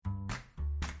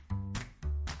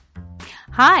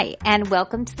Hi, and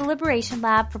welcome to the Liberation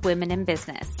Lab for Women in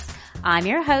Business. I'm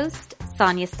your host,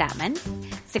 Sonia Statman,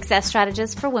 success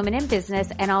strategist for women in business,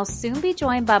 and I'll soon be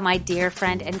joined by my dear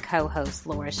friend and co-host,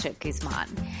 Laura Shook-Guzman,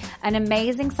 an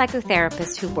amazing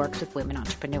psychotherapist who works with women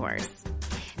entrepreneurs.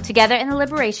 Together in the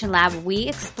Liberation Lab, we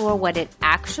explore what it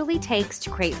actually takes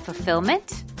to create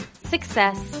fulfillment,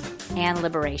 success, and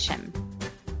liberation.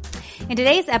 In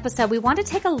today's episode, we want to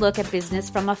take a look at business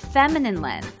from a feminine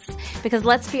lens because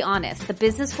let's be honest, the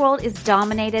business world is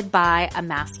dominated by a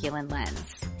masculine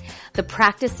lens. The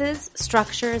practices,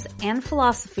 structures, and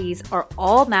philosophies are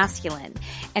all masculine,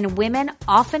 and women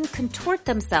often contort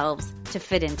themselves to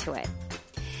fit into it.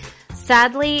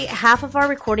 Sadly, half of our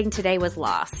recording today was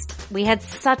lost. We had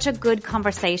such a good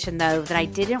conversation, though, that I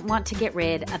didn't want to get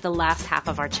rid of the last half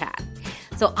of our chat.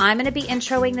 So I'm going to be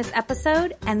introing this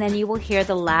episode, and then you will hear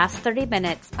the last 30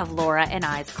 minutes of Laura and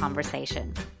I's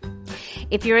conversation.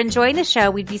 If you're enjoying the show,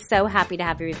 we'd be so happy to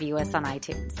have you review us on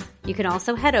iTunes. You can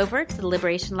also head over to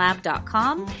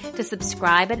theliberationlab.com to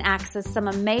subscribe and access some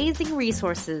amazing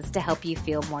resources to help you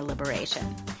feel more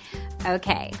liberation.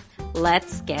 Okay,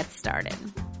 let's get started.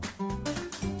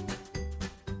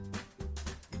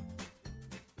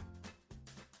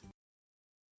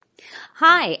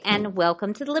 Hi, and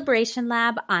welcome to the Liberation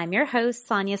Lab. I'm your host,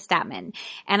 Sonia Statman,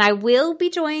 and I will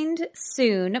be joined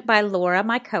soon by Laura,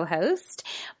 my co-host.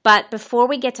 But before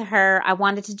we get to her, I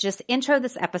wanted to just intro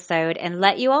this episode and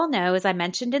let you all know, as I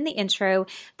mentioned in the intro,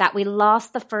 that we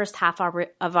lost the first half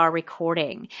of our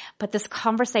recording. But this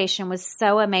conversation was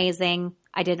so amazing,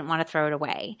 I didn't want to throw it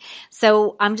away.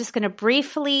 So I'm just going to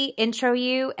briefly intro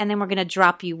you, and then we're going to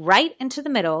drop you right into the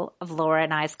middle of Laura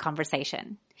and I's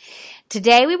conversation.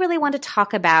 Today, we really want to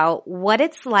talk about what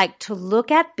it's like to look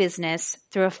at business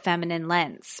through a feminine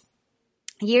lens.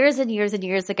 Years and years and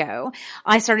years ago,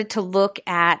 I started to look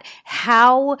at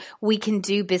how we can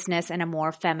do business in a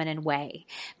more feminine way.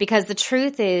 Because the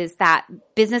truth is that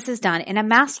business is done in a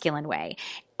masculine way.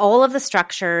 All of the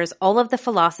structures, all of the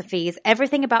philosophies,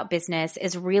 everything about business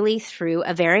is really through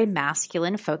a very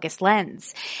masculine focused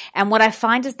lens. And what I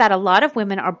find is that a lot of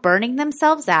women are burning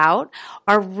themselves out,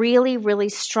 are really, really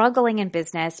struggling in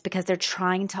business because they're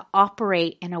trying to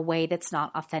operate in a way that's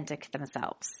not authentic to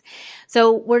themselves.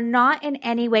 So we're not in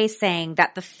any way saying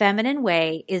that the feminine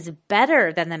way is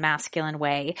better than the masculine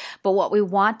way, but what we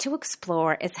want to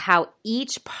explore is how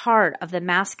each part of the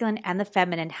masculine and the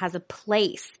feminine has a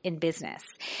place in business.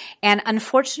 And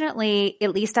unfortunately,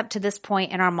 at least up to this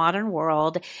point in our modern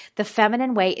world, the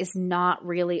feminine way is not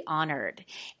really honored.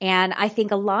 And I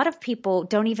think a lot of people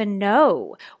don't even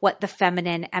know what the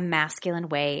feminine and masculine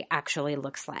way actually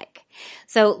looks like.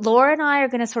 So Laura and I are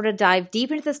going to sort of dive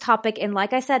deep into this topic. And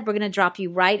like I said, we're going to drop you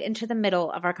right into the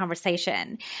middle of our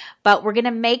conversation. But we're going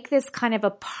to make this kind of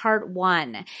a part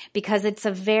one because it's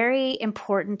a very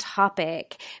important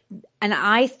topic. And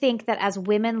I think that as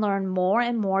women learn more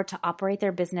and more to operate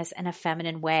their business in a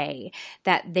feminine way,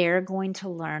 that they're going to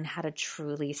learn how to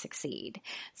truly succeed.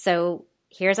 So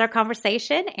here's our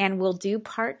conversation, and we'll do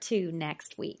part 2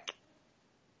 next week.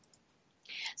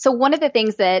 So one of the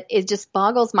things that is just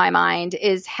boggles my mind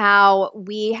is how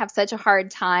we have such a hard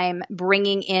time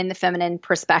bringing in the feminine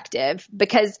perspective,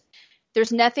 because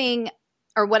there's nothing,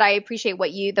 or what I appreciate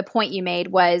the point you made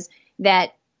was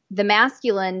that the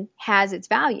masculine has its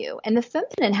value and the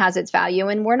feminine has its value.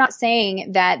 And we're not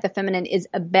saying that the feminine is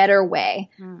a better way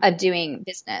of doing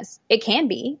business. It can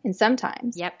be, and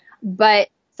sometimes. Yep. But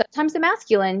sometimes the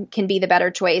masculine can be the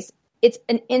better choice. It's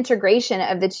an integration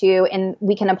of the two, and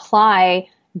we can apply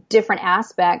different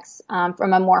aspects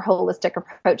from a more holistic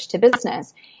approach to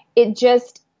business. It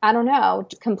just, I don't know,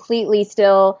 completely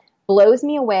still blows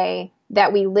me away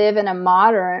that we live in a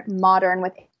modern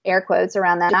with air quotes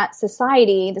around that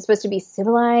society that's supposed to be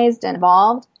civilized and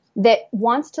evolved that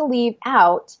wants to leave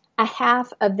out a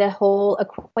half of the whole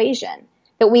equation,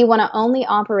 that we want to only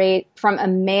operate from a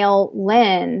male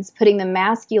lens, putting the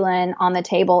masculine on the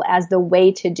table as the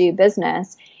way to do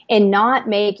business and not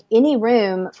make any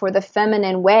room for the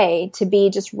feminine way to be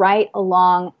just right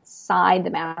alongside the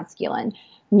masculine,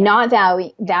 not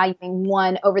valuing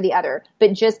one over the other,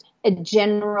 but just a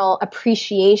general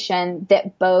appreciation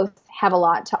that both have a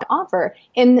lot to offer.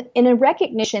 In a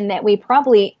recognition that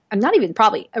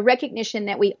a recognition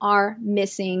that we are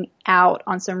missing out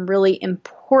on some really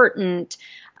important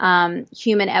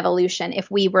human evolution if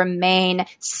we remain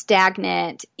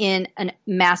stagnant in a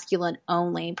masculine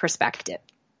only perspective.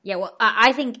 Yeah, well,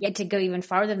 I think to go even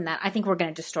farther than that, I think we're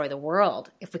going to destroy the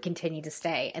world if we continue to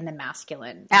stay in the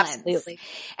masculine Absolutely. lens.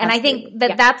 And I think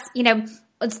that that's,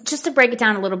 just to break it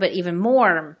down a little bit even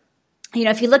more,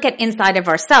 if you look at inside of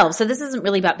ourselves, so this isn't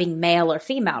really about being male or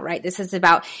female, right? This is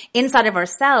about inside of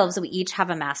ourselves. We each have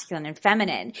a masculine and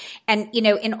feminine. And,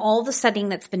 in all the studying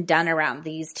that's been done around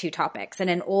these two topics and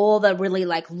in all the really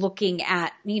like looking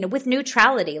at, with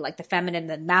neutrality, like the feminine and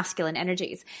the masculine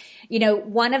energies,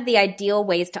 one of the ideal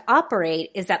ways to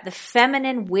operate is that the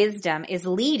feminine wisdom is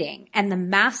leading and the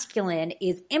masculine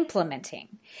is implementing.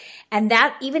 And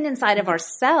that even inside of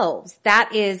ourselves,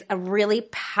 that is a really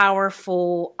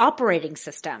powerful operating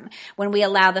system when we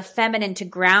allow the feminine to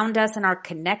ground us in our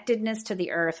connectedness to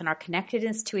the earth and our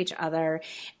connectedness to each other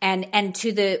and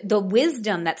to the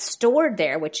wisdom that's stored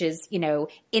there, which is,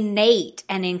 innate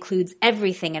and includes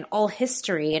everything and all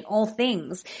history and all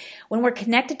things. When we're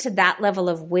connected to that level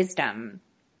of wisdom,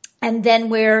 and then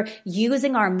we're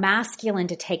using our masculine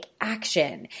to take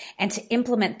action and to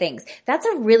implement things. That's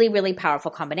a really, really powerful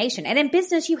combination. And in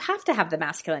business, you have to have the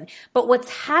masculine. But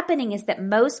what's happening is that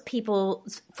most people,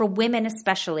 for women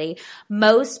especially,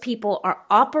 most people are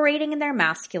operating in their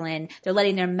masculine. They're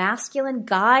letting their masculine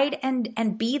guide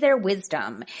and be their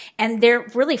wisdom. And they're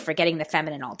really forgetting the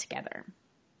feminine altogether.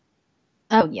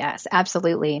 Oh, yes,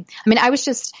 absolutely. I mean, it's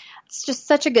just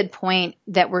such a good point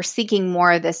that we're seeking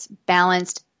more of this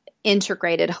balanced,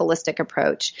 integrated, holistic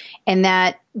approach. And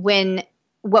that when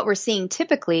what we're seeing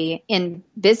typically in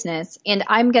business, and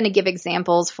I'm going to give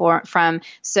examples from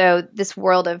this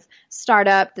world of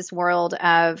startup, this world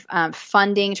of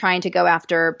funding, trying to go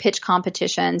after pitch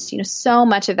competitions, so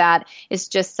much of that is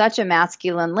just such a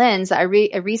masculine lens. I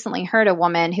recently heard a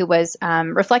woman who was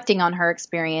reflecting on her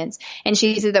experience, and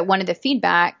she said that one of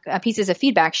the pieces of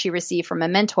feedback she received from a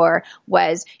mentor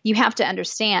was, you have to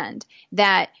understand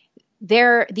that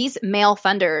these male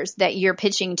funders that you're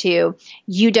pitching to,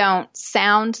 you don't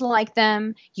sound like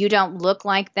them. You don't look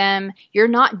like them. You're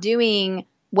not doing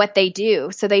what they do.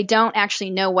 So they don't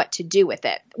actually know what to do with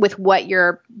it, with what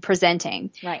you're presenting.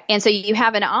 Right. And so you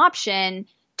have an option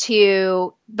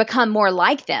to become more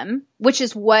like them, which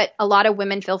is what a lot of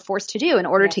women feel forced to do in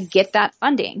order to get that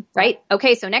funding, right?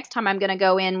 Okay, so next time I'm going to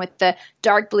go in with the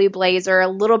dark blue blazer, a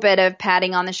little bit of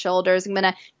padding on the shoulders. I'm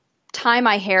going to tie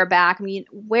my hair back.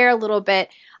 Wear a little bit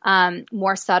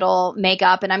more subtle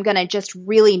makeup, and I'm going to just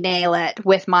really nail it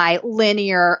with my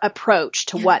linear approach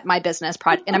to what my business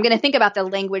project. And I'm going to think about the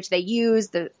language they use,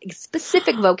 the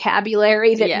specific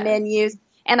vocabulary that men use,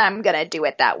 and I'm going to do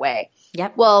it that way.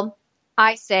 Yep. Well,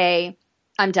 I say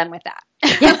I'm done with that.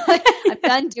 I'm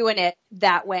done doing it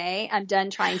that way. I'm done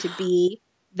trying to be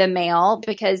the male,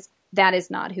 because that is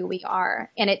not who we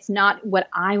are. And it's not what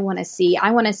I want to see.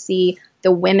 I want to see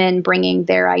the women bringing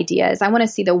their ideas. I want to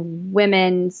see the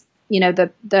women's,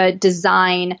 the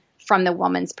design from the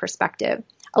woman's perspective.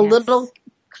 A little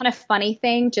kind of funny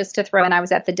thing just to throw in, I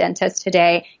was at the dentist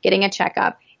today getting a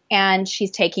checkup, and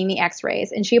she's taking the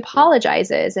x-rays, and she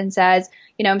apologizes and says,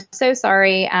 I'm so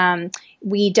sorry.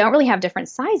 We don't really have different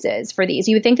sizes for these.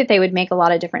 You would think that they would make a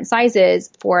lot of different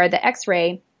sizes for the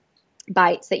x-ray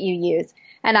bites that you use.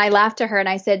 And I laughed at her and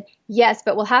I said, yes,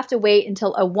 but we'll have to wait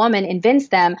until a woman invents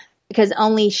them, because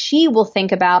only she will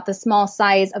think about the small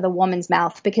size of the woman's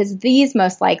mouth, because these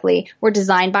most likely were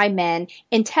designed by men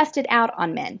and tested out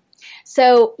on men.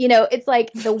 So, it's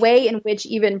like the way in which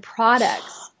even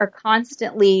products are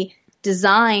constantly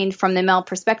designed from the male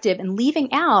perspective and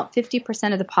leaving out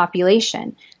 50% of the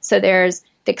population. So the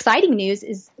exciting news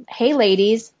is, hey,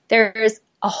 ladies, there's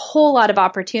a whole lot of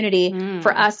opportunity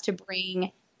for us to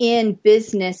bring in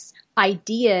business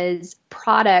ideas,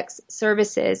 products,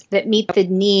 services that meet the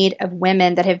need of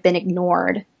women that have been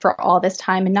ignored for all this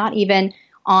time and not even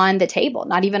on the table,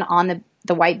 not even on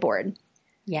the whiteboard.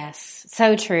 Yes,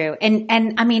 so true.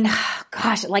 And I mean,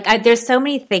 gosh, there's so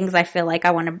many things I feel like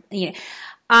I want to,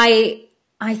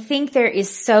 I think there is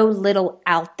so little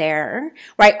out there,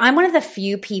 right? I'm one of the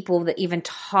few people that even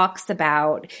talks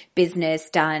about business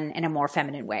done in a more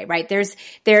feminine way, right? There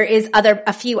is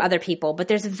a few other people, but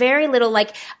there's very little,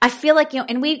 I feel like,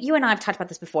 and you and I have talked about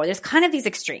this before. There's kind of these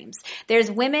extremes.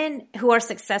 There's women who are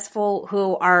successful,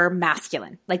 who are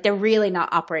masculine. They're really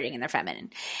not operating in their feminine,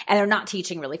 and they're not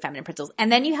teaching really feminine principles.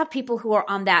 And then you have people who are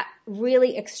on that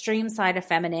really extreme side of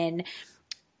feminine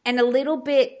and a little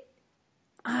bit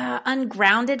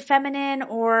ungrounded feminine,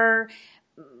 or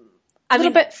a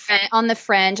little bit on the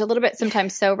fringe, a little bit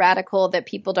sometimes so radical that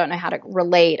people don't know how to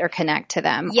relate or connect to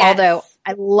them. Yes. Although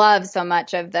I love so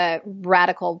much of the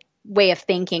radical way of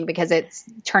thinking, because it's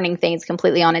turning things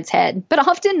completely on its head, but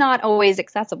often not always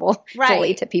accessible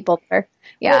fully to people that are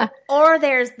Yeah. Well, or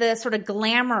there's the sort of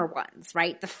glamour ones,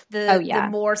 right? The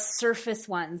more surface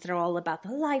ones that are all about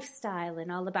the lifestyle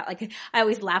and all about, like, I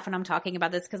always laugh when I'm talking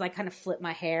about this because I kind of flip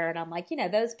my hair and I'm like,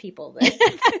 those people.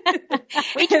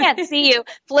 We can't see you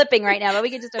flipping right now, but we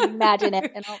can just imagine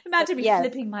it. And imagine me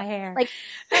flipping my hair. Like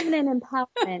feminine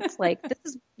empowerment. Like, this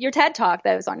is your TED Talk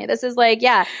though, Sonia. This is like,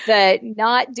 the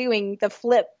not doing the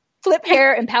flip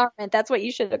hair empowerment. That's what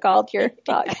you should have called your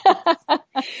talk.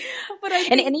 But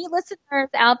and any listeners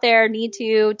out there need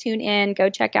to tune in, go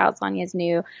check out Sonia's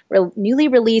newly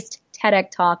released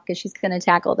TEDx talk, because she's going to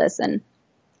tackle this in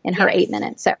her 8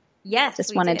 minutes. So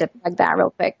just wanted to plug that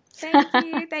real quick.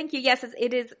 Thank you. Yes,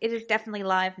 it is definitely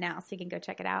live now, so you can go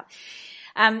check it out.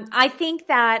 I think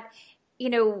that,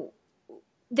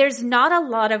 there's not a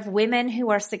lot of women who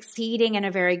are succeeding in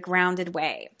a very grounded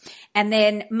way. And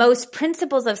then most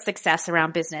principles of success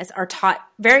around business are taught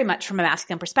very much from a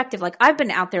masculine perspective. Like, I've been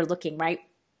out there looking, right?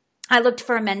 I looked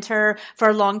for a mentor for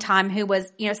a long time who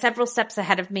was, several steps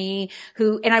ahead of me,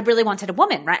 and I really wanted a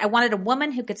woman, right? I wanted a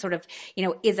woman who could sort of,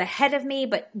 is ahead of me,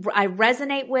 but I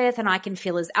resonate with, and I can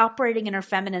feel is operating in her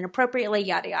feminine appropriately,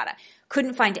 yada, yada.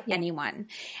 Couldn't find anyone.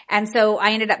 And so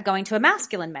I ended up going to a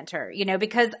masculine mentor,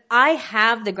 because I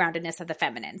have the groundedness of the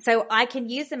feminine. So I can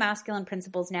use the masculine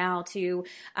principles now to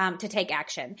take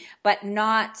action, but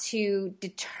not to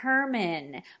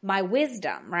determine my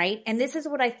wisdom, right? And this is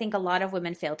what I think a lot of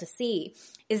women fail to see,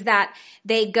 is that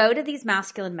they go to these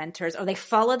masculine mentors or they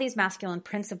follow these masculine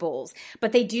principles,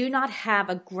 but they do not have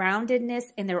a groundedness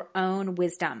in their own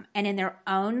wisdom and in their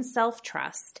own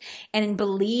self-trust and in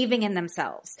believing in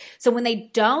themselves. So when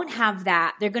they don't have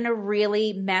that, they're going to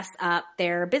really mess up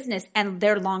their business and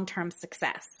their long-term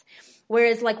success.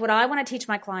 Whereas, like, what I want to teach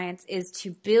my clients is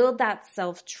to build that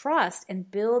self-trust and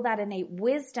build that innate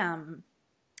wisdom.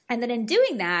 And then in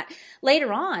doing that,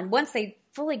 later on, once they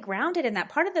fully grounded in that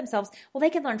part of themselves, well, they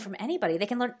can learn from anybody. They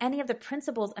can learn any of the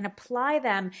principles and apply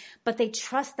them, but they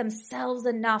trust themselves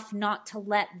enough not to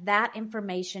let that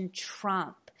information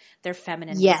trump their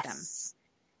feminine wisdom.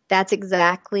 That's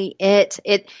exactly it.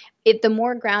 If the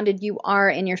more grounded you are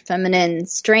in your feminine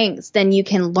strengths, then you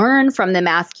can learn from the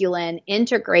masculine,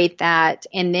 integrate that,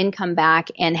 and then come back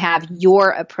and have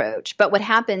your approach. But what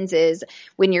happens is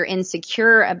when you're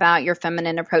insecure about your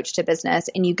feminine approach to business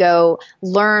and you go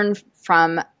learn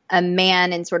from a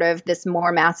man in sort of this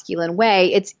more masculine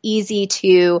way, it's easy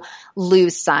to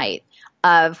lose sight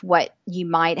of what you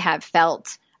might have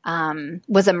felt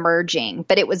was emerging,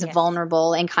 but it was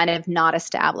vulnerable and kind of not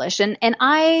established. And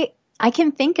I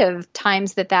can think of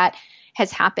times that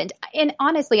has happened. And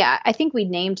honestly, I think we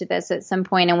named this at some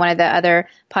point in one of the other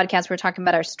podcasts. We're talking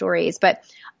about our stories, but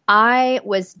I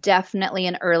was definitely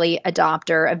an early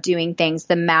adopter of doing things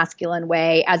the masculine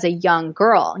way as a young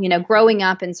girl, growing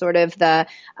up in sort of the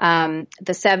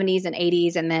 70s and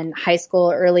 80s and then high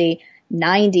school, early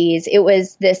 90s. It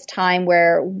was this time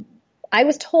where I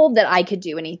was told that I could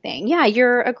do anything. Yeah,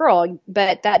 you're a girl,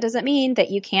 but that doesn't mean that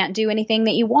you can't do anything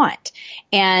that you want.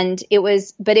 And it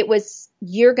was,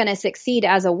 you're going to succeed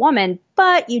as a woman,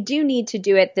 but you do need to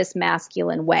do it this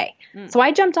masculine way. So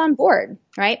I jumped on board,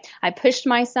 right? I pushed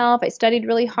myself. I studied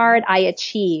really hard. I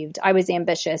achieved. I was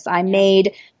ambitious. I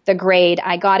made the grade.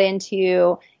 I got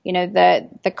into,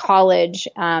 the college,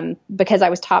 because I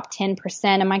was top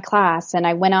 10% in my class, and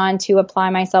I went on to apply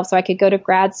myself so I could go to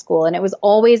grad school. And it was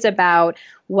always about,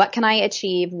 what can I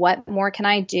achieve? What more can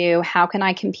I do? How can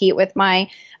I compete with my,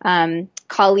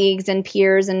 colleagues and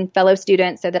peers and fellow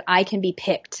students so that I can be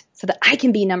picked, so that I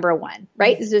can be number one,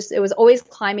 right? It was always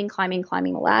climbing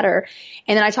the ladder.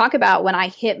 And then I talk about when I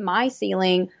hit my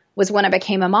ceiling was when I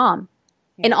became a mom.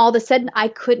 And all of a sudden I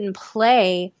couldn't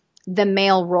play the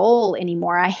male role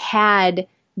anymore. I had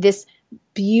this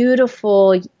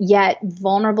beautiful yet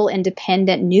vulnerable,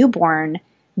 independent newborn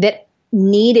that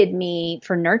needed me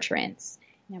for nurturance.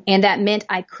 And that meant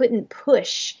I couldn't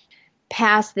push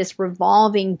past this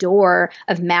revolving door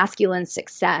of masculine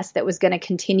success that was going to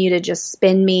continue to just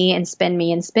spin me and spin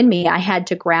me and spin me. I had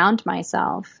to ground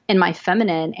myself in my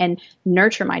feminine and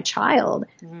nurture my child.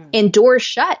 And doors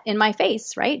shut in my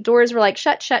face, right? Doors were like,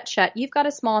 shut, shut, shut. You've got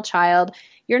a small child.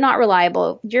 You're not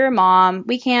reliable. You're a mom.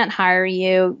 We can't hire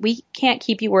you. We can't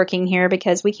keep you working here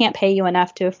because we can't pay you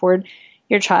enough to afford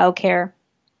your childcare.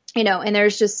 And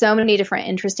there's just so many different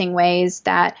interesting ways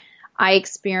that I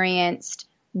experienced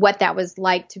what that was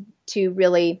like to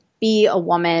really be a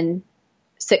woman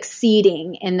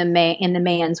succeeding in the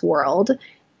man's world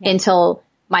until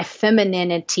my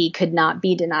femininity could not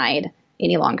be denied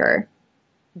any longer.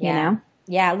 Yeah.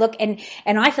 Look, and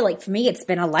I feel like for me, it's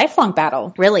been a lifelong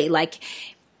battle, really. Like,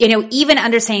 even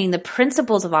understanding the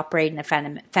principles of operating the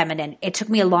feminine, it took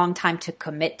me a long time to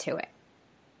commit to it.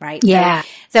 right? Yeah.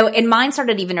 And mine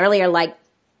started even earlier. Like,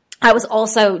 I was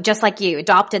also, just like you,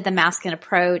 adopted the masculine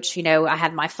approach. You know, I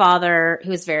had my father, who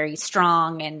was very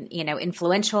strong and, you know,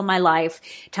 influential in my life,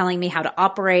 telling me how to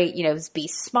operate, you know, be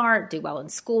smart, do well in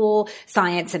school,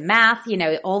 science and math, you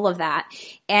know, all of that.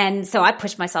 And so I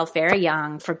pushed myself very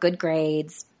young for good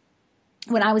grades.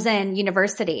 When I was in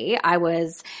university, I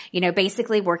was, you know,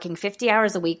 basically working 50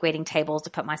 hours a week waiting tables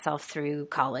to put myself through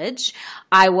college.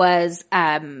 I was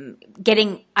I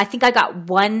think I got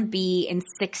 1B in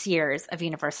 6 years of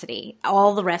university.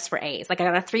 All the rest were A's. Like, I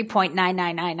got a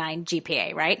 3.9999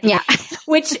 GPA, right? Yeah.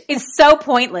 Which is so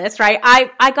pointless, right?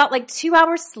 I got like 2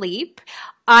 hours sleep.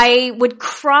 I would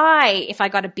cry if I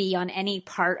got a B on any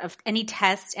part of any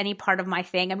test, any part of my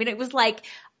thing. I mean, it was like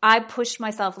I pushed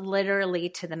myself literally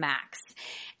to the max.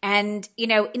 And, you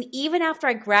know, and even after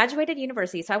I graduated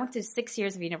university, so I went through 6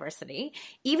 years of university,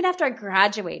 even after I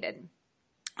graduated,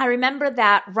 I remember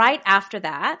that right after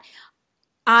that,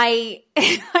 I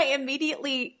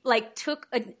immediately like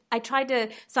I tried to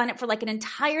sign up for like an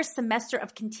entire semester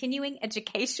of continuing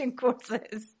education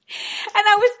courses. And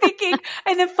I was thinking,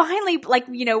 and then finally, like,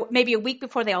 you know, maybe a week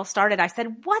before they all started, I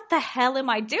said, what the hell am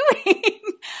I doing?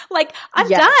 Like, I'm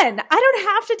done. I don't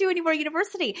have to do any more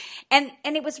university. And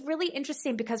it was really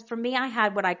interesting because for me, I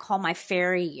had what I call my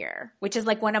fairy year, which is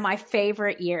like one of my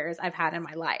favorite years I've had in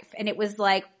my life. And it was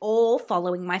like all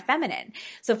following my feminine.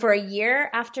 So for a year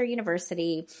after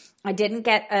university, I didn't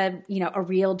get a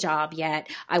real job yet.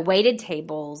 I waited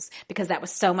tables because that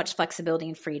was so much flexibility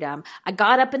and freedom. I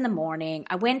got up in the morning.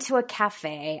 I went to a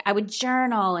cafe. I would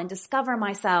journal and discover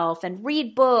myself and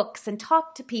read books and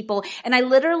talk to people. And I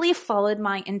literally followed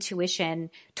my intuition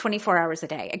 24 hours a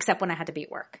day, except when I had to be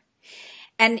at work.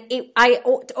 And I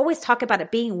always talk about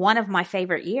it being one of my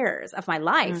favorite years of my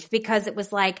life because it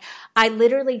was like I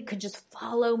literally could just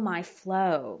follow my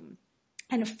flow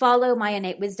and follow my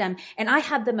innate wisdom. And I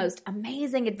had the most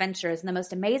amazing adventures and the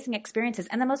most amazing experiences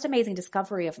and the most amazing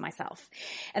discovery of myself.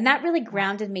 And that really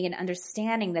grounded me in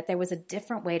understanding that there was a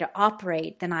different way to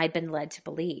operate than I'd been led to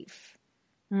believe.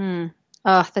 Oh,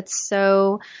 that's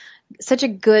such a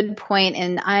good point.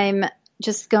 And I'm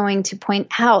just going to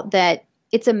point out that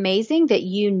it's amazing that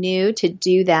you knew to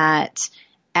do that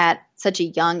at such a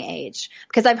young age,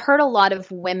 because I've heard a lot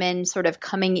of women sort of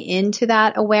coming into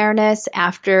that awareness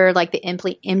after like the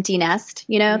empty nest,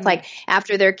 you know, it's like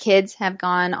after their kids have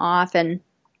gone off and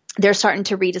they're starting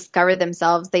to rediscover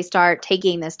themselves, they start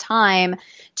taking this time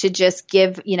to just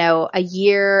give, you know, a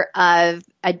year of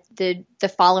the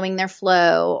following their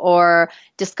flow or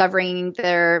discovering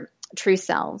their true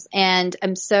selves. And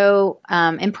I'm so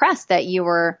impressed that you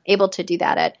were able to do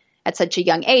that at such a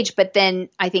young age. But then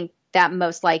I think that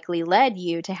most likely led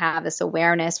you to have this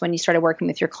awareness when you started working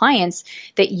with your clients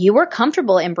that you were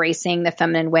comfortable embracing the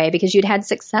feminine way because you'd had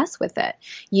success with it.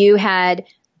 You had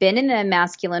been in the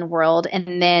masculine world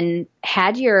and then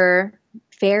had your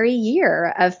fairy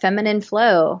year of feminine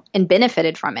flow and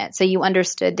benefited from it. So you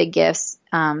understood the gifts,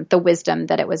 the wisdom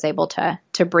that it was able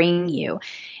to bring you.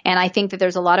 And I think that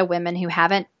there's a lot of women who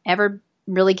haven't ever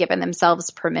really given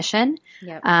themselves permission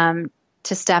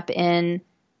to step in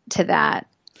to that.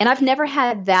 And I've never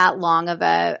had that long of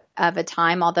a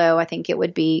time, although I think it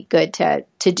would be good to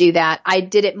do that. I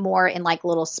did it more in like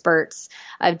little spurts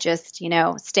of just, you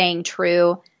know, staying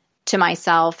true to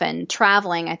myself, and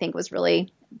traveling, I think, was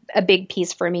really a big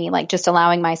piece for me, like just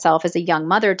allowing myself as a young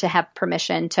mother to have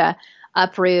permission to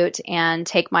uproot and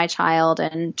take my child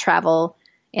and travel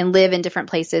and live in different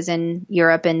places in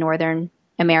Europe and Northern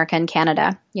America and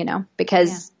Canada, you know,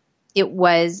 because it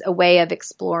was a way of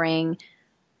exploring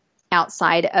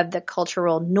outside of the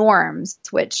cultural norms,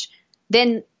 which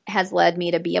then has led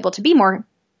me to be able to be more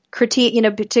critique, you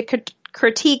know, to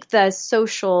critique the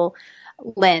social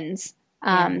lens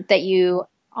that you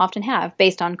often have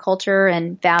based on culture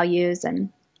and values. And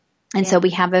so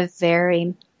we have a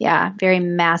very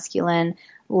masculine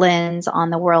lens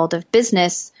on the world of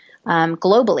business,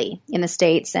 globally in the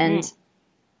States and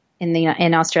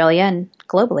in Australia and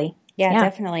globally. Yeah,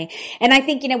 definitely. And I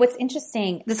think, you know, what's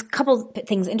interesting, there's a couple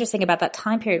things interesting about that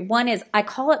time period. One is I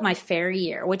call it my fairy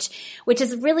year, which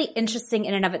is really interesting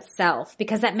in and of itself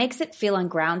because that makes it feel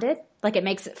ungrounded. Like it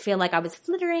makes it feel like I was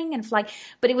flittering and flying,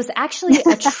 but it was actually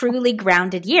a truly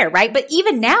grounded year, right? But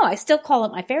even now I still call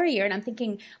it my fairy year. And I'm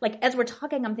thinking, like, as we're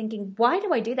talking, I'm thinking, why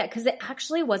do I do that? Because it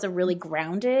actually was a really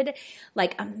grounded,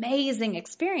 like amazing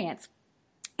experience.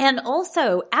 And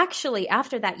also, actually,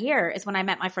 after that year is when I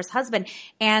met my first husband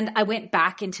and I went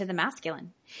back into the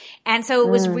masculine. And so it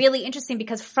was really interesting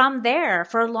because from there,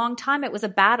 for a long time, it was a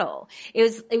battle.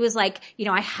 It was like,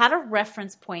 I had a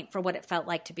reference point for what it felt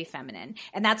like to be feminine.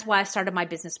 And that's why I started my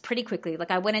business pretty quickly.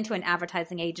 Like I went into an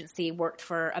advertising agency, worked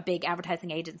for a big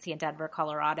advertising agency in Denver,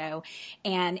 Colorado,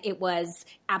 and it was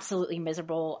absolutely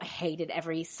miserable. I hated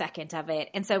every second of it.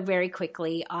 And so very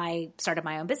quickly I started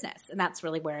my own business. And that's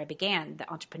really where I began the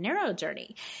entrepreneurial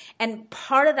journey. And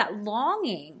part of that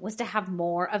longing was to have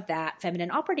more of that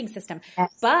feminine operating system.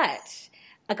 Yes. But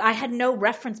like I had no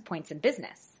reference points in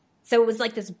business. So it was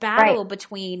like this battle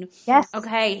between,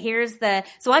 okay,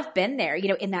 so I've been there,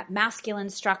 in that masculine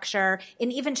structure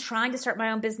and even trying to start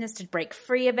my own business to break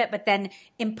free of it, but then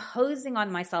imposing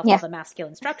on myself all the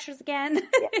masculine structures again.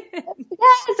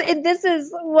 Yes, this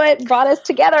is what brought us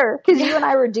together because you and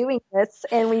I were doing this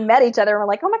and we met each other and we're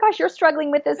like, oh my gosh, you're struggling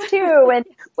with this too. And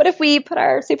what if we put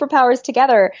our superpowers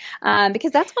together?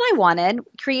 Because that's what I wanted.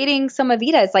 Creating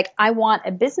Somavita is like, I want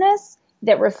a business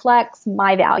that reflects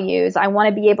my values. I want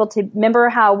to be able to remember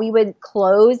how we would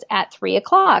close at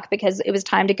 3:00 because it was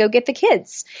time to go get the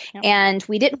kids. Yep. And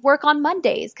we didn't work on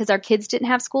Mondays because our kids didn't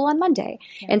have school on Monday.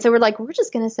 Yep. And so we're like, we're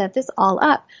just going to set this all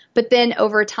up. But then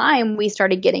over time, we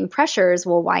started getting pressures.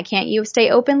 Well, why can't you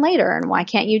stay open later? And why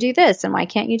can't you do this? And why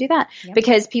can't you do that? Yep.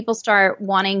 Because people start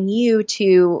wanting you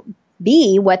to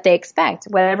be what they expect,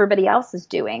 what everybody else is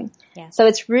doing. Yes. So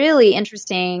it's really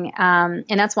interesting. And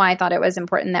that's why I thought it was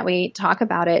important that we talk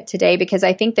about it today, because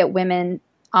I think that women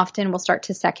often will start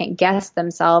to second guess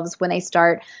themselves when they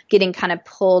start getting kind of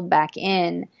pulled back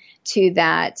in to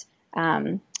that,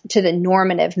 to the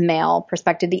normative male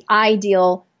perspective. The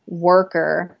ideal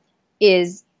worker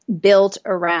is built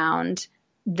around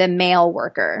the male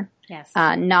worker,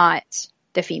 not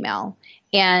the female.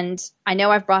 And I know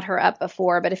I've brought her up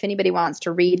before, but if anybody wants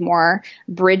to read more,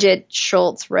 Bridget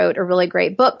Schultz wrote a really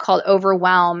great book called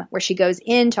Overwhelm, where she goes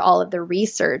into all of the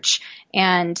research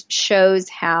and shows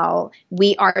how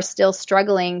we are still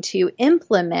struggling to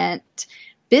implement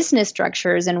business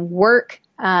structures and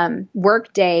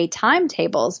workday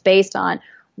timetables based on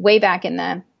way back in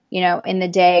the, in the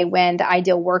day when the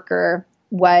ideal worker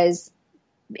was,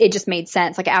 it just made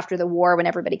sense. Like after the war, when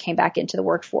everybody came back into the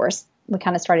workforce, we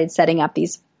kind of started setting up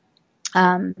these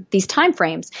time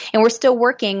frames, and we're still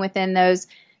working within those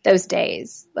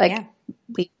days. Like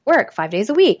we work 5 days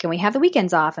a week and we have the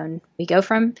weekends off, and we go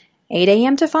from 8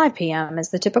 a.m. to 5 p.m. as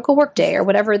the typical work day or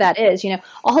whatever that is.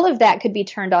 All of that could be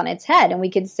turned on its head, and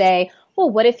we could say, well,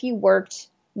 what if you worked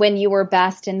when you were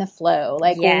best in the flow?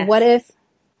 Like, well, what if,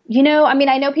 I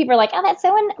know people are like, oh, that's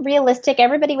so unrealistic.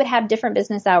 Everybody would have different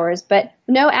business hours. But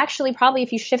no, actually, probably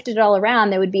if you shifted it all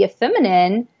around, there would be a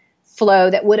feminine flow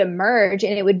that would emerge,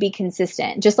 and it would be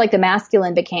consistent, just like the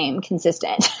masculine became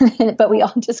consistent, but we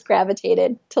all just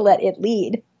gravitated to let it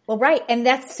lead. Well, right. And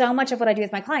that's so much of what I do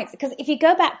with my clients. Because if you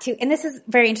go back to, and this is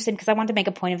very interesting because I wanted to make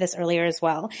a point of this earlier as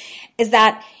well, is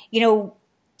that,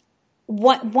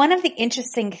 one of the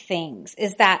interesting things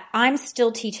is that I'm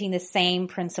still teaching the same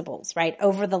principles, right?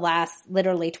 Over the last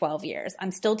literally 12 years,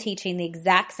 I'm still teaching the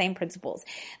exact same principles.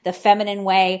 The feminine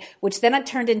way, which then I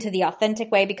turned into the authentic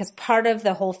way, because part of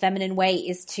the whole feminine way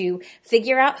is to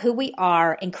figure out who we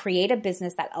are and create a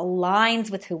business that aligns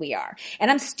with who we are.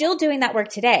 And I'm still doing that work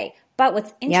today. But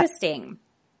what's interesting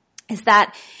is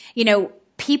that,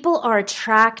 people are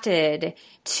attracted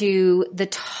to the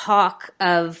talk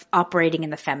of operating in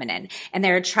the feminine, and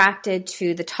they're attracted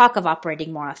to the talk of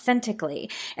operating more authentically,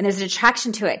 and there's an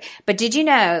attraction to it. But did you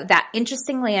know that,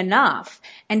 interestingly enough,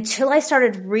 until I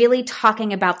started really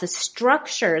talking about the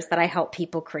structures that I help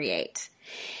people create,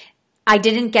 I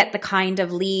didn't get the kind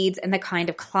of leads and the kind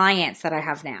of clients that I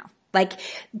have now. Like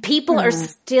people are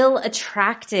still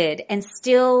attracted and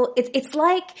still, it's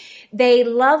like they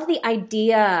love the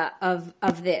idea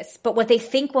of this, but what they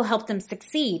think will help them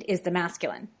succeed is the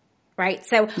masculine, right?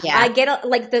 So I get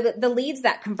like the leads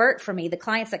that convert for me, the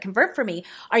clients that convert for me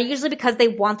are usually because they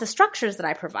want the structures that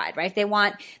I provide, right? They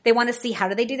want to see how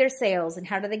do they do their sales and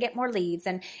how do they get more leads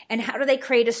and how do they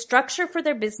create a structure for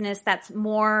their business that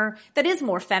is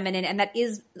more feminine and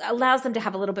allows them to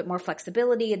have a little bit more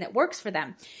flexibility and that works for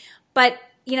them. But,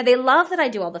 they love that I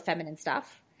do all the feminine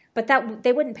stuff, but that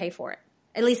they wouldn't pay for it.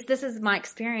 At least this is my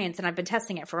experience, and I've been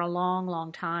testing it for a long,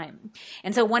 long time.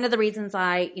 And so one of the reasons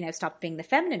I, stopped being the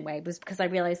feminine way was because I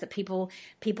realized that people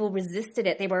resisted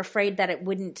it. They were afraid that it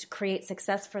wouldn't create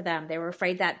success for them. They were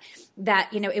afraid that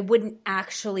it wouldn't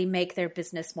actually make their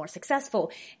business more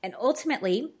successful. And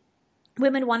ultimately,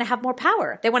 women want to have more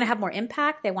power. They want to have more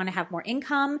impact. They want to have more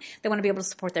income. They want to be able to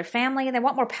support their family, and they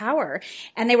want more power.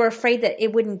 And they were afraid that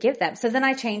it wouldn't give them. So then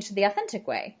I changed to the authentic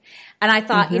way. And I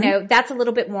thought, that's a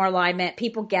little bit more alignment.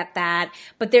 People get that.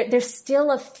 But there's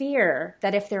still a fear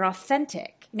that if they're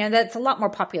authentic, that's a lot more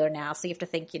popular now. So you have to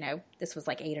think, this was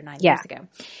like 8 or 9 years ago.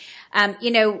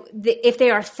 If they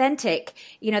are authentic,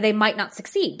 they might not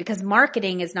succeed because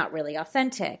marketing is not really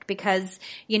authentic because,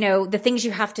 the things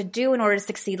you have to do in order to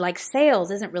succeed, like sales,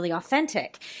 isn't really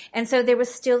authentic. And so there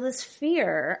was still this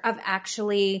fear of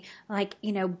actually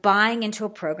buying into a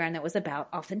program that was about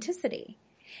authenticity.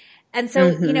 And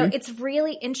so, it's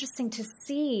really interesting to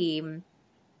see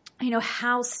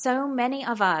how so many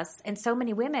of us and so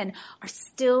many women are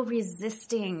still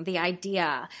resisting the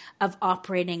idea of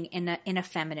operating in a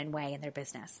feminine way in their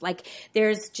business. Like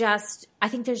I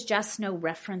think there's just no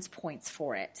reference points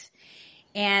for it.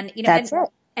 And, that's it.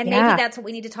 And maybe that's what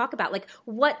we need to talk about. Like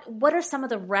what are some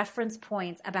of the reference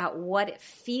points about what it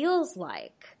feels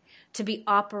like to be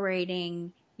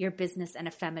operating your business in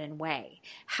a feminine way?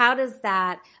 How does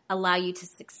that allow you to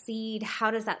succeed?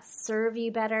 How does that serve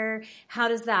you better? How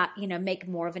does that, make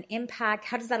more of an impact?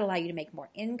 How does that allow you to make more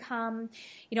income?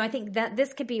 I think that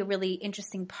this could be a really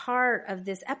interesting part of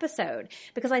this episode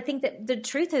because I think that the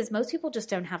truth is most people just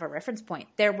don't have a reference point.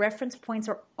 Their reference points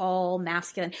are all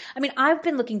masculine. I mean, I've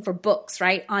been looking for books,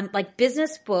 right, on like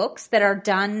business books that are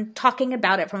done talking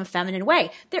about it from a feminine way.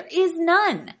 There is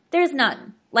none. There's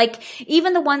none. Like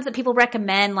even the ones that people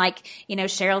recommend, like,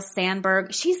 Sheryl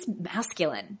Sandberg, she's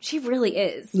masculine. She really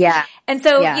is. Yeah. And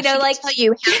so, she can tell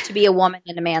you how to be a woman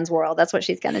in a man's world. That's what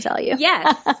she's going to tell you.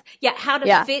 Yes. Yeah. How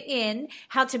to fit in,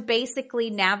 how to basically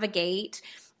navigate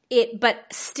it, but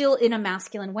still in a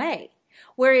masculine way.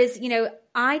 Whereas,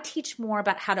 I teach more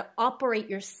about how to operate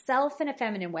yourself in a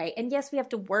feminine way. And yes, we have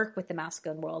to work with the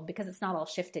masculine world because it's not all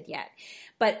shifted yet.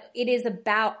 But it is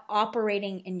about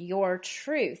operating in your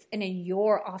truth and in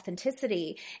your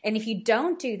authenticity. And if you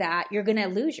don't do that, you're going to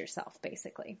lose yourself,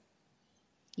 basically.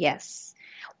 Yes.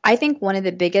 I think one of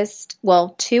the biggest,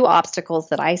 two obstacles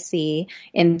that I see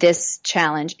in this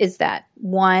challenge is that,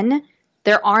 one,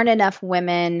 there aren't enough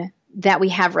women that we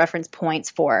have reference points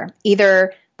for.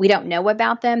 Either we don't know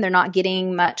about them, they're not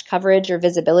getting much coverage or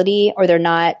visibility, or they're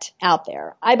not out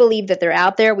there. I believe that they're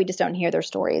out there, we just don't hear their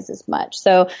stories as much.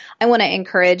 So I want to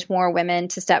encourage more women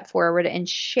to step forward and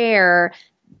share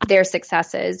their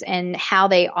successes and how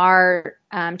they are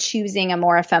choosing a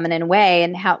more feminine way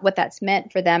and what that's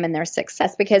meant for them and their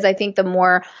success. Because I think the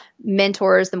more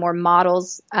mentors, the more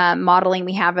modeling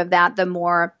we have of that, the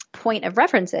more point of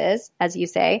references, as you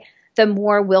say, the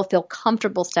more we'll feel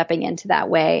comfortable stepping into that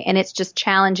way. And it's just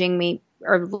challenging me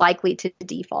or likely to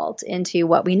default into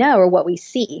what we know or what we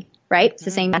see, right? It's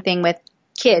the same thing with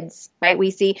kids, right?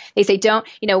 They say, don't,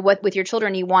 what with your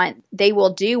children they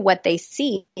will do what they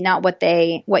see, not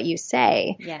what you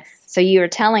say. Yes. So you're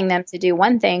telling them to do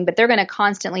one thing, but they're going to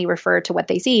constantly refer to what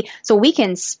they see. So we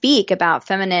can speak about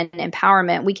feminine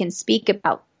empowerment. We can speak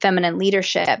about feminine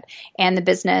leadership and the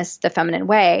business, the feminine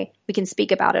way. We can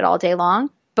speak about it all day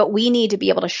long. But we need to be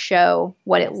able to show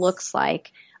what it looks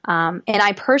like. And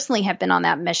I personally have been on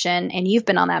that mission, and you've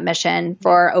been on that mission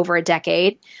for over a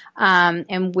decade.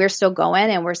 And we're still going,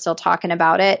 and we're still talking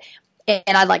about it.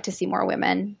 And I'd like to see more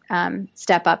women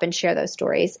step up and share those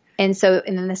stories. And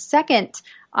then the second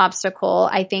obstacle,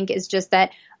 I think, is just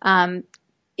that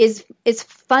is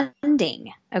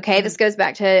funding. Okay, this goes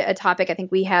back to a topic I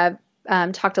think we have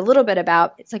talked a little bit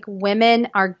about. It's like women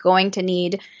are going to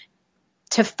need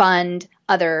to fund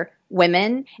other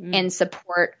women and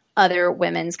support other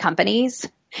women's companies.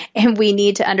 And we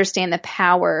need to understand the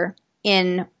power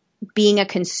in being a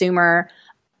consumer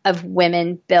of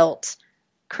women-built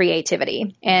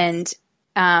creativity and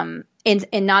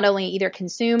not only either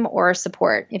consume or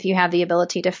support if you have the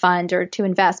ability to fund or to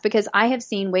invest. Because I have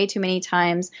seen way too many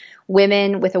times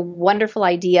women with a wonderful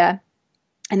idea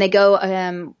and they go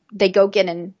get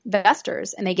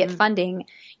investors and they get funding,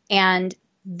 and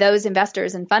those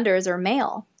investors and funders are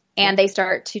male, and they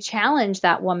start to challenge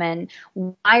that woman.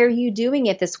 Why are you doing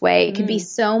it this way? It can be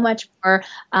so much more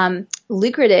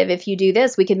lucrative if you do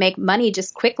this. We can make money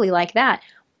just quickly like that.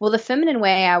 Well, the feminine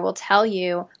way, I will tell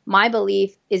you, my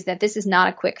belief is that this is not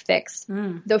a quick fix.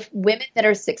 The women that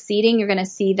are succeeding, you're going to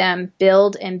see them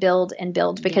build and build and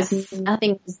build because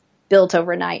nothing is built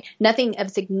overnight. Nothing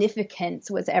of significance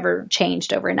was ever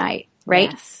changed overnight, right?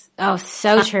 Yes. Oh,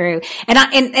 so true.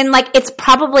 And like,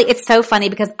 it's so funny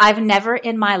because I've never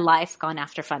in my life gone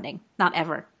after funding. Not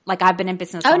ever. Like I've been in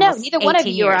business. Oh no, neither one of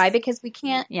you or I, because we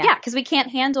can't, because we can't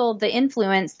handle the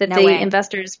influence that the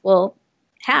investors will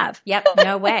have. Yep.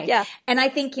 No way. Yeah. And I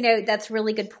think, that's a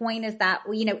really good point is that,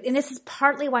 and this is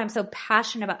partly why I'm so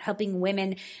passionate about helping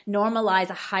women normalize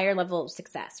a higher level of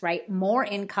success, right? More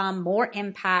income, more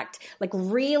impact, like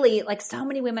really, like so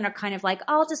many women are kind of like,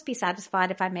 I'll just be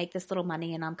satisfied if I make this little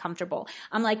money and I'm comfortable.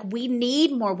 I'm like, we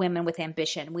need more women with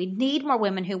ambition. We need more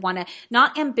women who want to,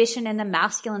 not ambition in the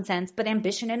masculine sense, but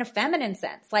ambition in a feminine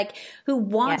sense, like who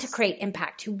want to create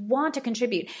impact, who want to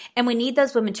contribute. And we need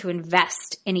those women to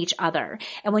invest in each other.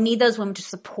 And we need those women to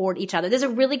support each other. There's a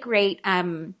really great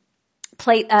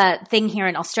thing here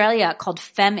in Australia called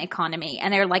Fem Economy.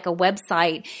 And they're like a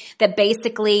website that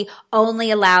basically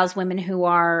only allows women who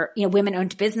are,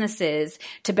 women-owned businesses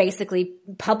to basically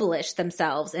publish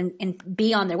themselves and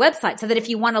be on their website so that if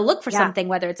you want to look for something,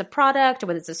 whether it's a product or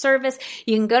whether it's a service,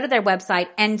 you can go to their website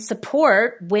and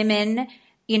support women,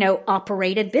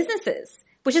 operated businesses,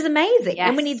 which is amazing. Yes.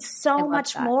 And we need so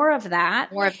much more of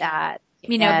that. More of that.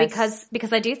 Because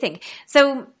I do think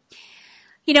so.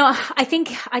 I think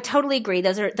I totally agree.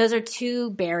 Those are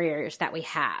two barriers that we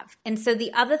have. And so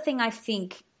the other thing I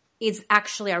think is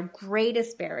actually our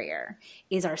greatest barrier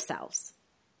is ourselves,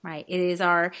 right? It is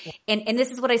and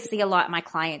this is what I see a lot in my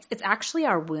clients. It's actually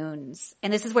our wounds.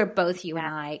 And this is where both you and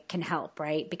I can help,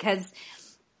 right? Because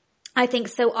I think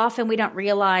so often we don't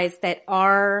realize that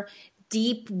our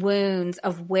deep wounds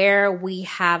of where we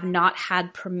have not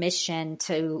had permission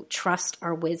to trust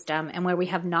our wisdom and where we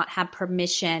have not had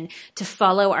permission to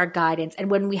follow our guidance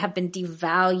and when we have been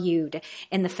devalued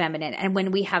in the feminine and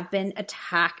when we have been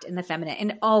attacked in the feminine.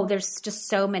 And there's just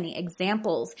so many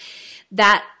examples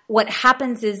that what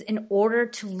happens is in order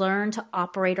to learn to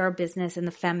operate our business in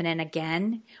the feminine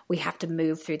again, we have to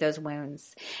move through those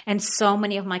wounds. And so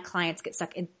many of my clients get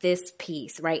stuck in this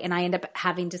piece, right? And I end up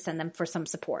having to send them for some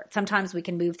support. Sometimes we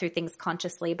can move through things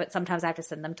consciously, but sometimes I have to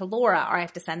send them to Laura or I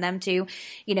have to send them to,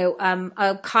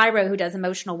 a Cairo who does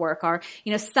emotional work or,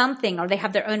 something, or they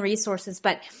have their own resources,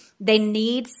 but they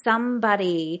need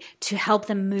somebody to help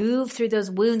them move through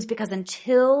those wounds because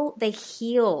until they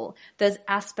heal those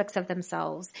aspects of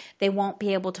themselves, they won't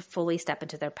be able to fully step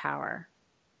into their power.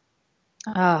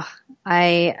 Oh,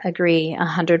 I agree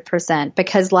 100%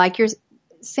 because like you're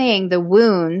saying, the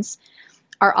wounds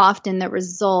are often the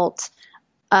result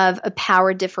of a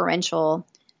power differential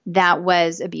that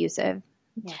was abusive.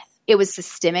 Yes. It was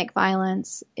systemic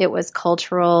violence. It was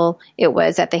cultural. It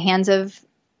was at the hands of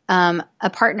a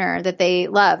partner that they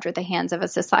loved or at the hands of a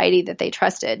society that they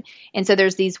trusted. And so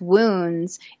there's these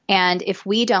wounds. And if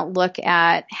we don't look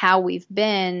at how we've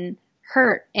been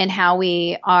hurt and how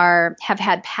we have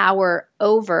had power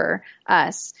over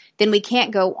us, then we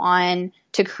can't go on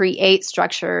to create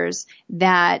structures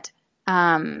that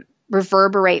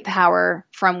reverberate power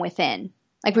from within.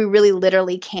 Like we really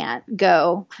literally can't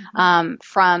go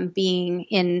from being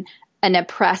in an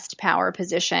oppressed power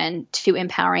position to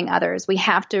empowering others. We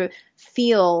have to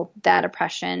feel that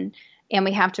oppression and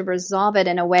we have to resolve it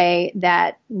in a way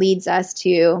that leads us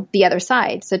to the other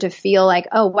side. So to feel like,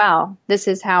 oh, wow, this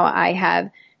is how I have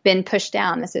been pushed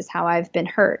down. This is how I've been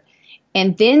hurt.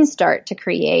 And then start to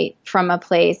create from a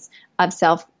place of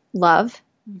self-love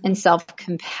and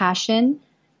self-compassion.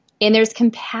 And there's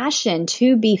compassion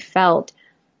to be felt.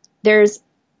 There's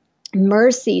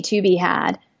mercy to be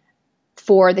had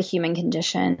for the human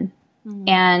condition.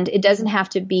 And it doesn't have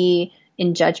to be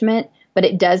in judgment, but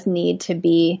it does need to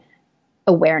be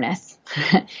awareness.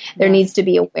 There needs to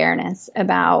be awareness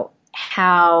about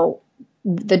how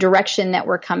the direction that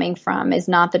we're coming from is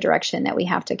not the direction that we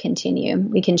have to continue.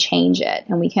 We can change it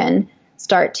and we can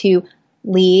start to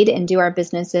lead and do our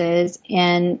businesses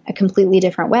in a completely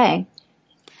different way,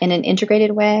 in an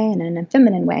integrated way and in a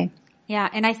feminine way. Yeah.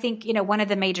 And I think, one of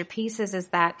the major pieces is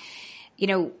that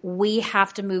we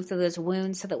have to move through those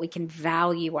wounds so that we can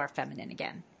value our feminine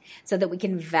again, so that we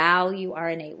can value our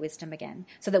innate wisdom again,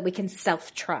 so that we can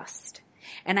self-trust.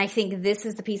 And I think this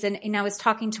is the piece. And I was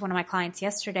talking to one of my clients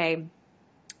yesterday,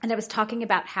 and I was talking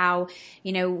about how,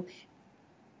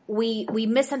 we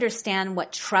misunderstand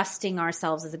what trusting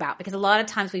ourselves is about, because a lot of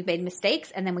times we've made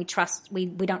mistakes and then we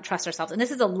don't trust ourselves. And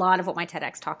this is a lot of what my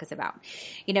TEDx talk is about.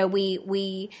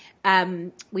 We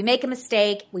make a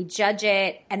mistake, we judge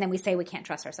it, and then we say we can't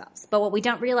trust ourselves. But what we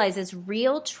don't realize is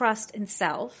real trust in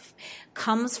self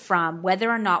comes from whether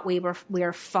or not we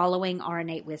are following our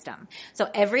innate wisdom. So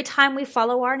every time we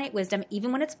follow our innate wisdom,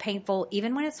 even when it's painful,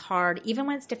 even when it's hard, even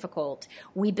when it's difficult,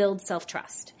 we build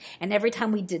self-trust. And every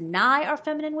time we deny our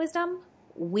feminine wisdom,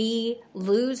 we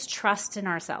lose trust in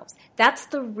ourselves. That's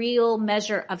the real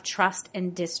measure of trust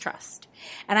and distrust.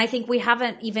 And I think we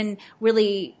haven't even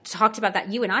really talked about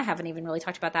that. You and I haven't even really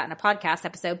talked about that in a podcast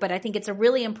episode, but I think it's a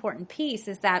really important piece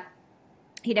is that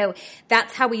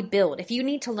That's how we build. If you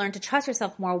need to learn to trust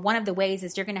yourself more, one of the ways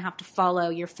is you're going to have to follow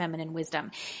your feminine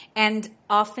wisdom. And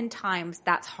oftentimes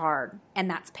that's hard and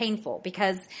that's painful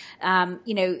because,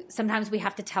 sometimes we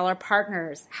have to tell our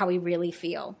partners how we really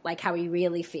feel,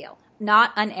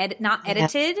 not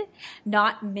edited,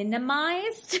 not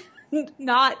minimized.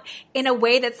 Not in a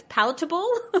way that's palatable,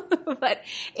 but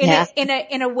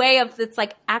in a way of that's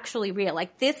like actually real.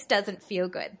 Like, this doesn't feel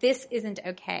good. This isn't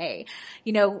okay.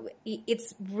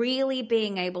 It's really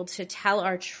being able to tell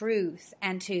our truth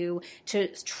and to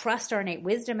trust our innate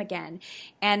wisdom again.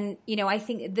 And, I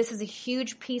think this is a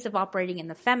huge piece of operating in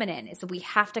the feminine is that we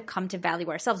have to come to value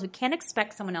ourselves. We can't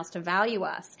expect someone else to value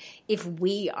us if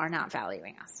we are not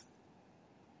valuing us.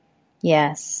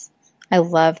 Yes. I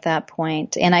love that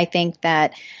point. And I think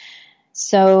that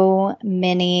so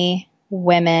many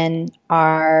women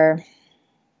are,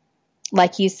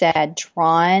 like you said,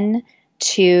 drawn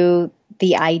to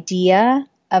the idea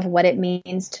of what it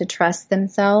means to trust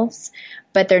themselves,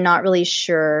 but they're not really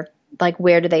sure, like,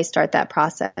 where do they start that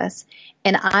process?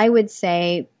 And I would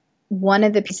say one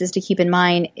of the pieces to keep in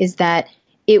mind is that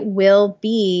it will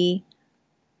be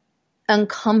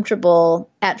uncomfortable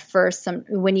at first.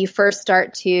 When you first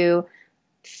start to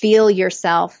feel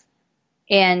yourself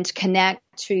and connect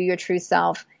to your true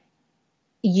self,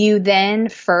 you then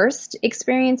first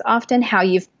experience often how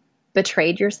you've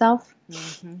betrayed yourself,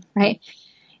 right?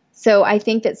 So I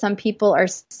think that some people are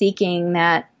seeking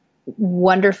that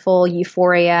wonderful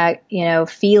euphoria,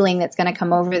 feeling that's going to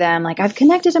come over them. Like, I've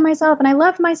connected to myself and I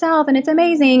love myself and it's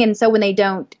amazing. And so when they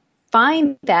don't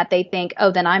find that, they think,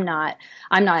 oh, then I'm not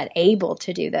able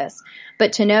to do this.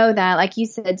 But to know that, like you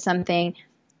said,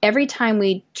 every time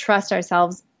we trust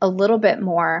ourselves a little bit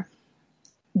more,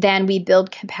 then we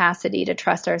build capacity to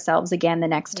trust ourselves again the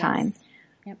next time.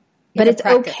 Yep. But it's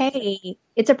okay.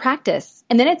 It's a practice.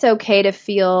 And then it's okay to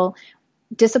feel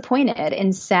disappointed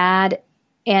and sad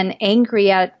and angry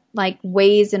at like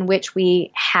ways in which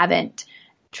we haven't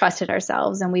trusted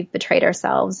ourselves and we've betrayed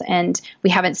ourselves and we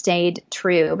haven't stayed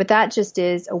true. But that just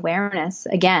is awareness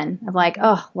again of like,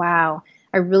 oh, wow,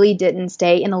 I really didn't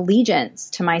stay in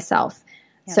allegiance to myself.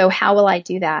 Yeah. So how will I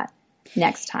do that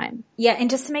next time? Yeah. And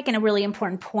just to make a really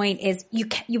important point is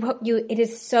it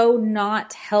is so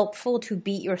not helpful to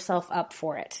beat yourself up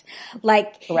for it.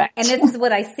 Like, correct. And this is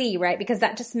what I see, right? Because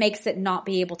that just makes it not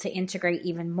be able to integrate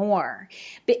even more.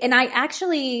 And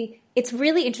it's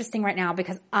really interesting right now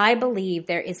because I believe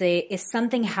there is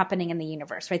something happening in the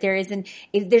universe, right? There's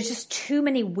just too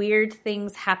many weird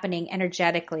things happening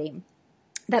energetically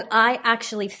that I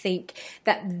actually think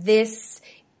that this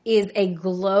is a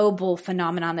global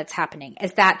phenomenon that's happening,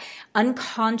 is that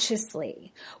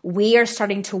unconsciously we are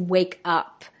starting to wake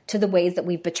up to the ways that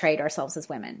we've betrayed ourselves as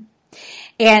women.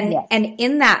 And, yes. And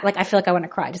in that, like, I feel like I want to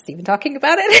cry just even talking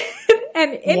about it.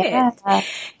 And in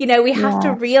it, we have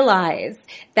to realize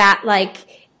that, like,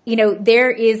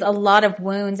 there is a lot of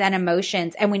wounds and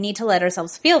emotions, and we need to let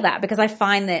ourselves feel that, because I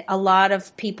find that a lot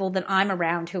of people that I'm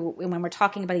around who, when we're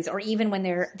talking about these, or even when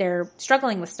they're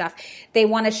struggling with stuff, they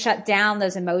want to shut down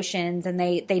those emotions and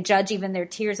they judge even their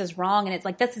tears as wrong. And it's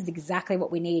like, this is exactly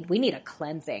what we need. We need a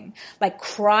cleansing. Like,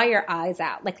 cry your eyes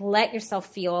out. Like, let yourself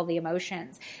feel all the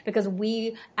emotions, because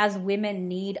we as women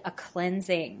need a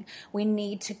cleansing. We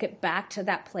need to get back to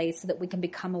that place so that we can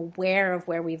become aware of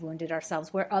where we've wounded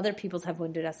ourselves, where other people have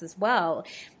wounded us as well,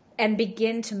 and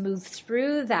begin to move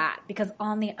through that, because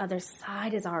on the other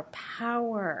side is our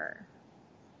power.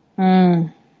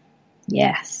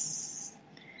 Yes.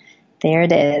 There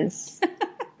it is.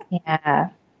 Yeah.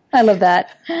 I love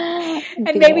that.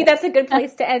 And maybe that's a good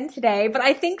place to end today. But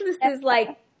I think this is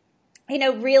like,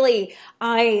 really,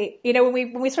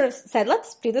 when we sort of said,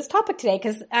 let's do this topic today,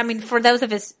 because for those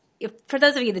of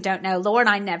you that don't know, Laura and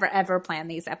I never ever plan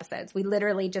these episodes. We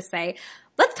literally just say,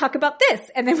 let's talk about this.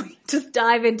 And then we just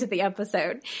dive into the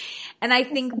episode. And I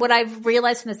think what I've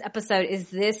realized from this episode is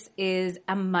this is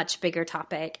a much bigger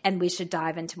topic, and we should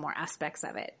dive into more aspects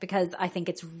of it, because I think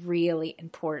it's really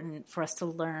important for us to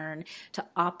learn to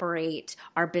operate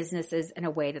our businesses in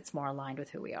a way that's more aligned with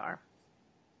who we are.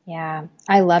 Yeah,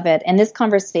 I love it. And this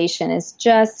conversation is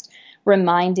just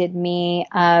reminded me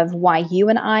of why you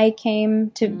and I came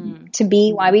to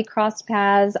be, why we crossed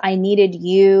paths. I needed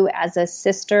you as a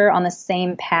sister on the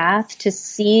same path to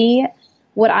see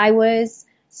what I was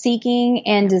seeking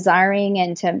and desiring,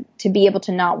 and to be able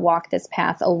to not walk this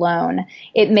path alone.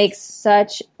 It makes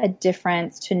such a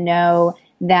difference to know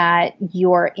that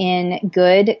you're in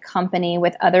good company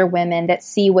with other women that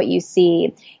see what you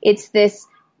see. It's this,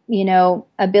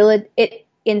 ability,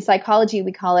 in psychology,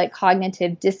 we call it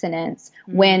cognitive dissonance,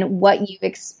 when what you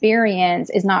experience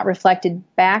is not reflected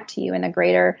back to you in a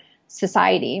greater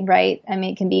society, right? I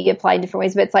mean, it can be applied different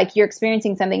ways, but it's like you're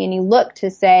experiencing something and you look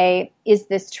to say, is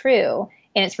this true?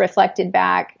 And it's reflected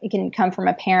back. It can come from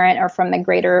a parent or from the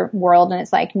greater world. And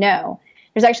it's like, no.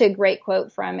 There's actually a great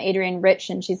quote from Adrienne Rich,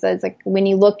 and she says, like, when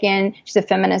you look in, she's a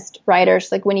feminist writer.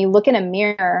 She's like, when you look in a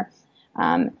mirror,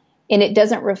 and it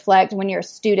doesn't reflect when you're a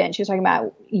student. She was talking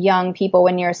about young people.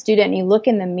 When you're a student, you look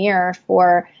in the mirror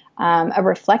for a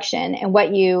reflection, and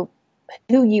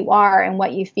who you are and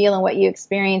what you feel and what you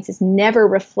experience is never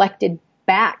reflected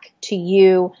back to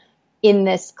you in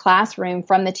this classroom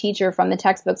from the teacher, from the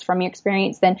textbooks, from your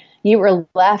experience. Then you were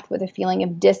left with a feeling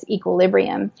of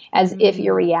disequilibrium, as if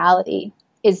your reality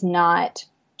is not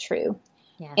true.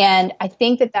 Yes. And I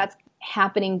think that that's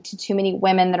happening to too many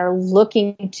women that are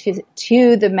looking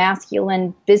to the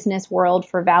masculine business world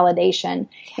for validation.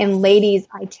 Yes. And ladies,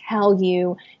 I tell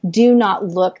you, do not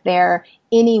look there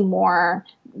anymore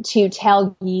to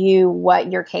tell you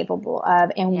what you're capable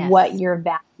of and yes. what your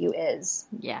value is.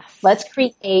 Yes. Let's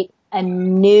create a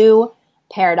new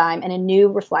paradigm and a new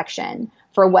reflection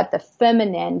for what the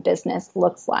feminine business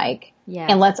looks like.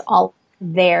 Yes. And let's all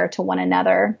there to one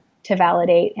another to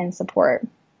validate and support.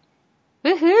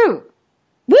 Woohoo!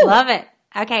 Woo! Love it.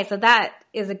 Okay, so that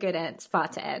is a good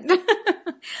spot to end.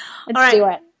 Let's do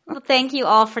it. Well, thank you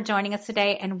all for joining us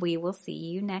today, and we will see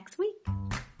you next week.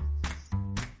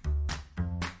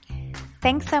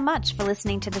 Thanks so much for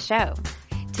listening to the show.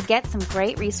 To get some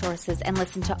great resources and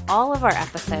listen to all of our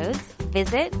episodes,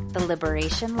 visit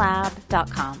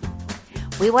theliberationlab.com.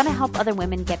 We want to help other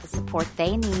women get the support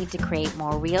they need to create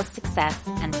more real success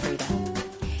and freedom.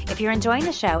 If you're enjoying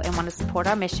the show and want to support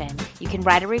our mission, you can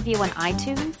write a review on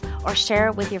iTunes or share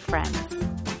it with your friends.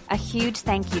 A huge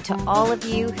thank you to all of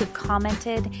you who've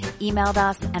commented, emailed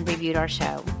us, and reviewed our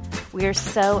show. We are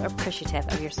so appreciative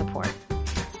of your support.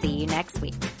 See you next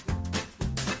week.